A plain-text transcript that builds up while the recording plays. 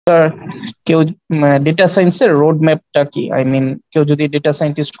কেউ ডেটা সায়েন্সের রোড ম্যাপটা কি? আই মিন, কেউ যদি ডেটা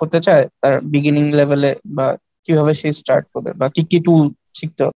সায়েন্টিস্ট হতে চায় তার বিগিনিং লেভেলে বা কিভাবে সে স্টার্ট করবে বা কি কি টুল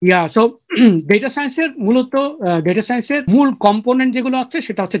শিখতে হবে? সো ডেটা সায়েন্সের মূল কম্পোনেন্ট যেগুলো আছে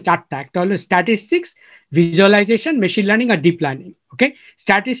সেটা হচ্ছে চারটা। একটা হলো স্ট্যাটিস্টিক্স, ভিজুয়ালাইজেশন, মেশিন লার্নিং আর ডিপ লার্নিং। ওকে,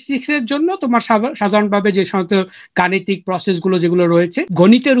 স্ট্যাটিস্টিক্স এর জন্য তোমার সাধারণভাবে যে সমস্ত গাণিতিক প্রসেস গুলো যেগুলো রয়েছে,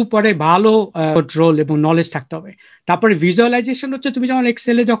 গণিতের উপরে ভালো কন্ট্রোল এবং নলেজ থাকতে হবে। তারপরে ভিজুয়ালাইজেশন হচ্ছে তুমি যখন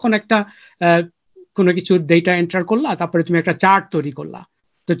এক্সেলে যখন একটা কোনো কিছু ডেটা এন্টার করলা, তারপরে তুমি একটা চার্ট তৈরি করলা,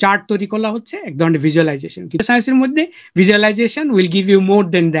 তো চার্ট তৈরি করলা হচ্ছে এক ধরনের ভিজুয়ালাইজেশন। কিন্তু সায়েন্সের মধ্যে visualisation will give you more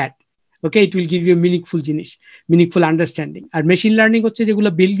then that. Okay, it will give you meaningful জিনিস, মিনিংফুল আন্ডারস্ট্যান্ডিং। আর মেশিন লার্নিং হচ্ছে যেগুলো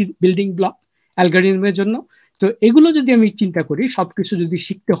বিল্ডিং ব্লক অ্যালগরিদমের জন্য। তো এগুলো যদি আমি চিন্তা করি, সবকিছু যদি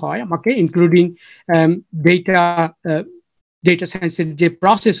শিখতে হয় আমাকে, ইনক্লুডিং ডেটা সায়েন্সের যে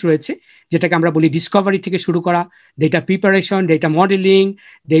প্রসেস রয়েছে, যেটাকে আমরা বলি ডিসকভারি থেকে শুরু করা, data preparation, data modelling,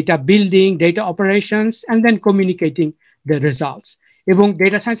 data building, data operations and then communicating the results. এবং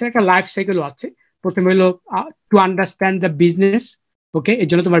ডেটা সায়েন্সের একটা লাইফ সাইকেলও আছে। প্রথমে হলো টু আন্ডারস্ট্যান্ড দ্য বিজনেস। ওকে, এর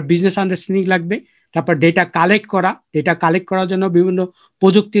জন্য তোমার বিজনেস আন্ডারস্ট্যান্ডিং লাগবে। তারপর ডেটা কালেক্ট করার জন্য বিভিন্ন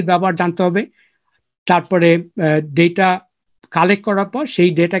প্রযুক্তির ব্যবহার জানতে হবে। তারপরে ডেটা কালেক্ট করার পর সেই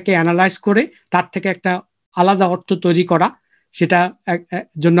ডেটাকে অ্যানালাইজ করে তার থেকে একটা আলাদা অর্থ তৈরি করা, সেটা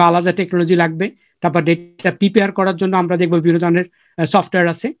জন্য আলাদা টেকনোলজি লাগবে। তারপর ডেটা প্রিপেয়ার করার জন্য আমরা দেখবো বিভিন্ন ধরনের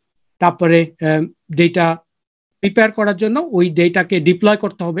সফটওয়্যার আছে। তারপরে ডেটা প্রিপেয়ার করার জন্য ওই ডেটাকে ডিপ্লয়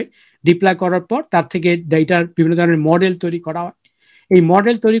করতে হবে। ডিপ্লয় করার পর তার থেকে ডেটার বিভিন্ন ধরনের মডেল তৈরি করা হয়। এই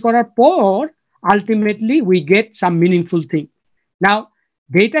মডেল তৈরি করার পর ultimately we get some meaningful thing. Now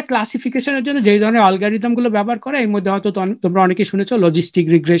data ক্লাসিফিকেশনের জন্য যে ধরনের অ্যালগরিদম গুলো ব্যবহার করে, এর মধ্যে হয়তো তোমরা অনেকে শুনেছো লজিস্টিক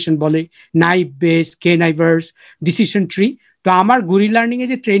রিগ্রেশন বলে, নাইভ বেস, কে নাইভার্স, ডিসিশন ট্রি। তো আমার গুরি লার্নিং এ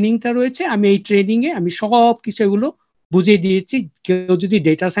যে ট্রেনিংটা রয়েছে, আমি এই ট্রেনিং এ আমি সব কিছু এগুলো বুঝিয়ে দিয়েছি। কেউ যদি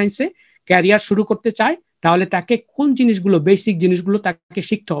ডেটা সায়েন্সে ক্যারিয়ার শুরু করতে চায় তাহলে তাকে কোন জিনিসগুলো, বেসিক জিনিসগুলো তাকে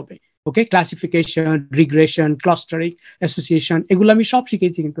শিখতে হবে। ওকে, ক্লাসিফিকেশন, রিগ্রেশন, ক্লাস্টারিং, অ্যাসোসিয়েশন, এগুলো আমি সব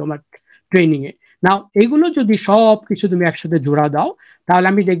শিখেছি কিন্তু আমার ট্রেনিং এ। নাও এগুলো যদি সব কিছু তুমি একসাথে জোড়া দাও, তাহলে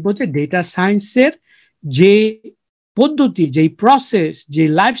আমি দেখবো যে ডেটা সায়েন্সের যে পদ্ধতি, যে প্রসেস, যে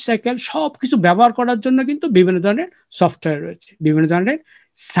লাইফ সাইকেল, সবকিছু ব্যবহার করার জন্য কিন্তু বিভিন্ন ধরনের সফটওয়্যার রয়েছে, বিভিন্ন ধরনের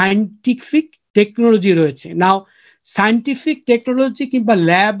সায়েন্টিফিক টেকনোলজি রয়েছে। নাও সায়েন্টিফিক টেকনোলজি কিংবা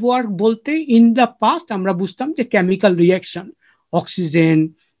ল্যাব ওয়ার্ক বলতে ইন দ্য পাস্ট আমরা বুঝতাম যে কেমিক্যাল রিয়াকশন, অক্সিজেন,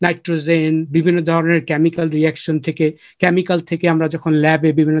 নাইট্রোজেন, বিভিন্ন ধরনের কেমিক্যাল থেকে আমরা যখন ল্যাবে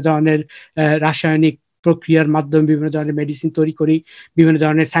বিভিন্ন ধরনের রাসায়নিক প্রক্রিয়ার মাধ্যমে বিভিন্ন ধরনের মেডিসিন তৈরি করি, বিভিন্ন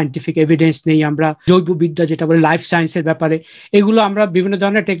ধরনের সায়েন্টিফিক এভিডেন্স নেই আমরা, জৈববিদ্যা যেটা বলে লাইফ সায়েন্সের ব্যাপারে, এগুলো আমরা বিভিন্ন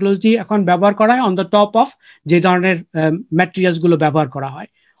ধরনের টেকনোলজি এখন ব্যবহার করা হয় অন দ্য টপ অফ যে ধরনের ম্যাটেরিয়ালস গুলো ব্যবহার করা হয়।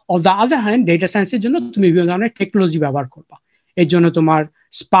 On the other hand data সায়েন্সের জন্য তুমি বিভিন্ন ধরনের টেকনোলজি ব্যবহার করবা। এর জন্য তোমার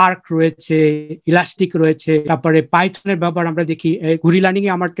স্পার্ক রয়েছে, ইলাস্টিক রয়েছে, তারপরে পাইথনের ব্যবহার আমরা দেখি। ঘুরি লার্নিং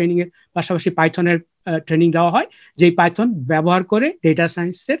এ আমার ট্রেনিং এর পাশাপাশি পাইথনের ট্রেনিং দেওয়া হয়, যেই পাইথন ব্যবহার করে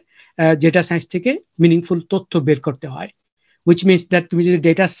ডেটা সায়েন্স থেকে মিনিংফুল তথ্য বের করতে হয়। which means that তুমি যদি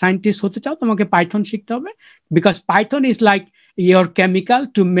ডেটা সায়েন্টিস্ট হতে চাও তোমাকে পাইথন শিখতে হবে, because Python is like your chemical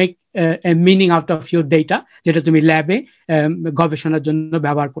to make meaning out of your data, যেটা তুমি ল্যাবে গবেষণার জন্য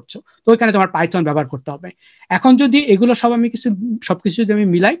ব্যবহার করছো। তো ওইখানে তোমার পাইথন ব্যবহার করতে হবে। এখন যদি এগুলো সবকিছু যদি আমি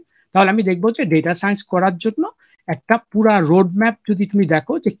মিলাই, তাহলে আমি দেখবো যে ডেটা সায়েন্স করার জন্য একটা পুরা রোড ম্যাপ যদি তুমি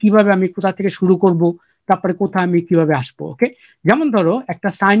দেখো যে কিভাবে আমি কোথা থেকে শুরু করব, তারপরে কোথায় আমি কিভাবে আসবো। ওকে, যেমন ধরো একটা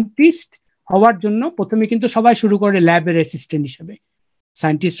সায়েন্টিস্ট হওয়ার জন্য প্রথমে কিন্তু সবাই শুরু করে ল্যাবের অ্যাসিস্ট্যান্ট হিসেবে।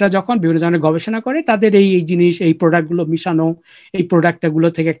 সায়েন্টিস্টরা যখন বিভিন্ন ধরনের গবেষণা করে, তাদের এই জিনিস, এই প্রোডাক্টগুলো মিশানো, এই প্রোডাক্টগুলো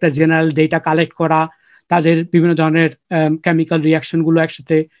থেকে একটা জেনারেল ডেটা কালেক্ট করা, তাদের বিভিন্ন ধরনের কেমিক্যাল রিয়াকশন গুলো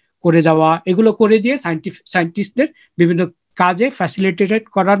একসাথে করে যাওয়া, এগুলো করে দিয়ে সায়েন্টিস্টদের বিভিন্ন কাজে ফ্যাসিলিটেটেড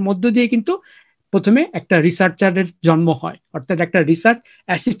করার মধ্য দিয়ে কিন্তু প্রথমে একটা রিসার্চারের জন্ম হয়। অর্থাৎ একটা রিসার্চ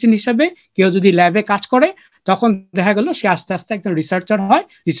অ্যাসিস্ট্যান্ট হিসেবে কেউ যদি ল্যাবে কাজ করে, তখন দেখা গেল সে আস্তে আস্তে একজন রিসার্চার হয়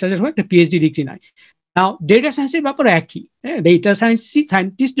একটা পিএইচডি ডিগ্রি নেয়। নাও ডেটা সায়েন্সের ব্যাপারে একই। ডেটা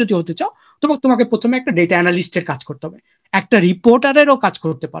সায়েন্টিস্ট যদি হতে চাও, তোমাকে প্রথমে একটা ডেটা অ্যানালিস্টের কাজ করতে হবে। একটা রিপোর্টারেরও কাজ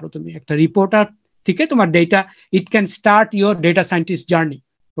করতে পারো তুমি। একটা রিপোর্টার থেকে তোমার data, it can start your data scientist journey.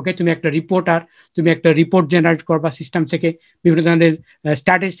 ওকে, তুমি একটা রিপোর্টার, তুমি একটা রিপোর্ট জেনারেট করবা সিস্টেম থেকে, বিভিন্ন ধরনের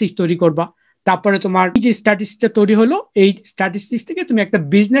স্ট্যাটিস্টিক্স তৈরি করবা। তারপরে তোমার যে স্ট্যাটিস্টিক্সটা তৈরি হলো, এই স্ট্যাটিস্টিক্স থেকে তুমি একটা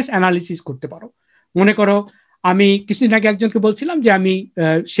বিজনেস অ্যানালিসিস করতে পারো। মনে করো আমি কিছুদিন আগে একজনকে বলছিলাম যে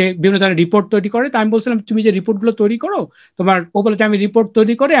সে বিভিন্ন ধরনের রিপোর্ট তৈরি করে, তো আমি বলছিলাম তুমি যে রিপোর্টগুলো তৈরি করো, ও বলেছে আমি রিপোর্ট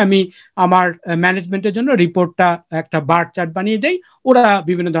তৈরি করে আমি আমার ম্যানেজমেন্টের জন্য রিপোর্টটা একটা বার চার্ট বানিয়ে দেই, ওরা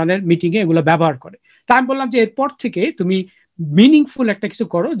বিভিন্ন ধরনের মিটিং এ এগুলো ব্যবহার করে। তা আমি বললাম যে এরপর থেকে তুমি মিনিংফুল একটা কিছু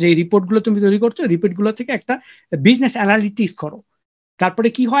করো, যে রিপোর্টগুলো তুমি তৈরি করছো, রিপোর্টগুলো থেকে একটা বিজনেস অ্যানালিটিক্স করো। তারপরে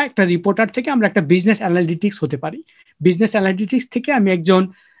কি হয়, একটা রিপোর্টার থেকে আমরা একটা বিজনেস অ্যানালিটিক্স হতে পারি, বিজনেস অ্যানালিটিক্স থেকে আমি একজন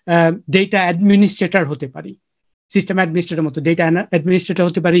ডেটা অ্যাডমিনিস্ট্রেটর হতে পারি, সিস্টেম অ্যাডমিনিস্ট্রেটর মতো ডেটা অ্যাডমিনিস্ট্রেটর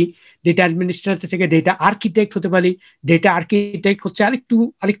হতে পারি, ডেটা অ্যাডমিনিস্ট্রেটর থেকে ডেটা আর্কিটেক্ট হতে পারি। ডেটা আর্কিটেক্ট হচ্ছে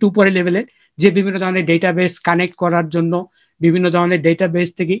আরেকটু উপরে লেভেলের, যে বিভিন্ন ধরনের ডেটাবেস কানেক্ট করার জন্য, বিভিন্ন ধরনের ডেটাবেস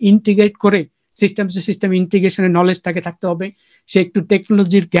থেকে ইন্টিগ্রেট করে সিস্টেম টু সিস্টেম ইন্টিগ্রেশনের নলেজ তাকে থাকতে হবে, সে একটু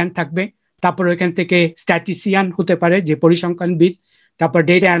টেকনোলজির জ্ঞান থাকবে। তারপর ওইখান থেকে স্ট্যাটিসিয়ান হতে পারে, যে পরিসংখ্যানবিদ, তারপর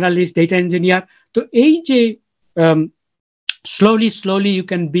ডেটা অ্যানালিস্ট, ডেটা ইঞ্জিনিয়ার। তো এই যে slowly you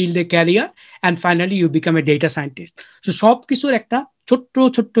can build a career and finally you become a data scientist. So সব কিছুর একটা ছোট্ট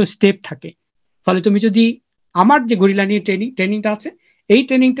ছোট্ট স্টেপ থাকে। ফলে তুমি যদি আমার যে গরিলা নিয়ে ট্রেনিংটা আছে, এই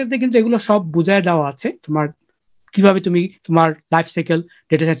ট্রেনিংটাতে কিন্তু এগুলো সব বুঝায় দেওয়া আছে, তোমার কিভাবে তুমি তোমার লাইফ সাইকেল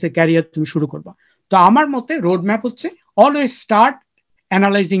ডেটা সায়েন্সের ক্যারিয়ার তুমি শুরু করবা। তো আমার মতে রোড ম্যাপ হচ্ছে অলওয়েজ স্টার্ট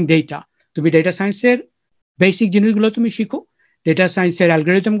অ্যানালাইজিং ডেটা। তুমি ডেটা সায়েন্সের বেসিক জিনিসগুলো তুমি শিখো, ডেটা সায়েন্সের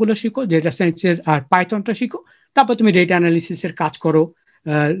অ্যালগোরিদম গুলো শিখো, ডেটা সায়েন্সের আর পাইথনটা শিখো, তারপর তুমি ডেটা অ্যানালিসিসের কাজ করো,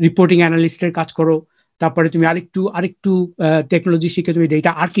 রিপোর্টিং অ্যানালিস্টের কাজ করো, তারপরে তুমি আরেকটু টেকনোলজি শিখে তুমি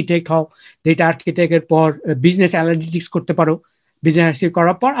ডেটা আর্কিটেক্ট হও, ডেটা আর্কিটেক্টের পর বিজনেস অ্যানালিটিক্স করতে পারো, বিজনেস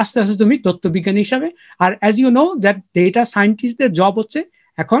করার পর আস্তে আস্তে তুমি তথ্যবিজ্ঞানী হিসাবে। আর as you know that data সায়েন্টিস্টদের job হচ্ছে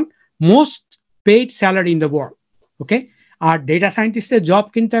এখন most paid salary in the world, okay. R data সায়েন্টিস্টের job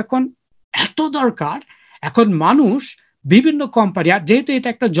কিন্তু এখন এত দরকার, এখন মানুষ বিভিন্ন কোম্পানি, আর যেহেতু এটা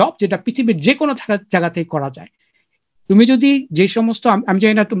একটা জব যেটা পৃথিবীর যে কোনো জায়গাতেই করা যায়। তুমি যদি যে সমস্ত, আমি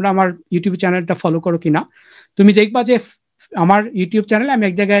জানি না তোমরা আমার ইউটিউব চ্যানেলটা ফলো করো কিনা, তুমি দেখবা যে আমার ইউটিউব চ্যানেলে আমি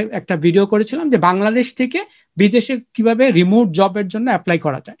এক জায়গায় একটা ভিডিও করেছিলাম যে বাংলাদেশ থেকে বিদেশে কিভাবে রিমোট জবের জন্য অ্যাপ্লাই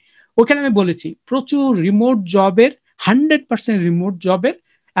করা যায়। ওখানে আমি বলেছি প্রচুর রিমোট জবের 100% রিমোট জবের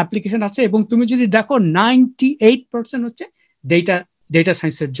অ্যাপ্লিকেশন আছে, এবং তুমি যদি দেখো 98% হচ্ছে ডেটা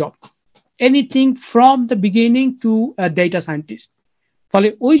সায়েন্সের job, anything from the beginning to data scientist. ফলে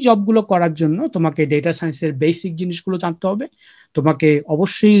ওই জবগুলো করার জন্য তোমাকে ডেটা সায়েন্সের বেসিক জিনিসগুলো জানতে হবে, তোমাকে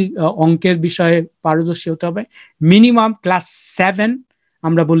অবশ্যই অঙ্কের বিষয়ে পারদর্শী হতে হবে, মিনিমাম ক্লাস 7,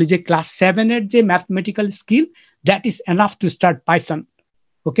 আমরা বলি যে ক্লাস 7-এর যে mathematical skill, that is enough to start Python,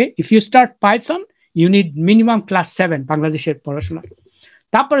 okay. If you start Python you need minimum class 7 বাংলাদেশের পড়াশোনা।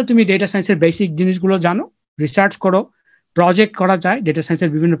 তারপরে তুমি ডেটা সায়েন্সের বেসিক জিনিসগুলো জানো, রিসার্চ করো, প্রজেক্ট করা যায়, ডেটা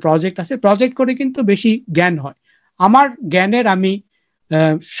সায়েন্সের বিভিন্ন প্রজেক্ট আছে, প্রজেক্ট করে কিন্তু বেশি জ্ঞান হয়। আমার জ্ঞানের আমি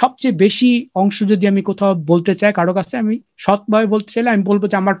সবচেয়ে বেশি অংশ যদি আমি কোথাও বলতে চাই কারো কাছে, আমি সৎভাবে বলতে চাইলে আমি বলবো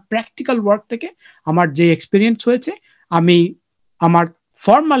যে আমার প্র্যাকটিক্যাল ওয়ার্ক থেকে আমার যে এক্সপিরিয়েন্স হয়েছে, আমি আমার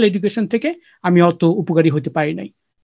ফর্মাল এডুকেশন থেকে আমি অত উপকারী হতে পারি নাই।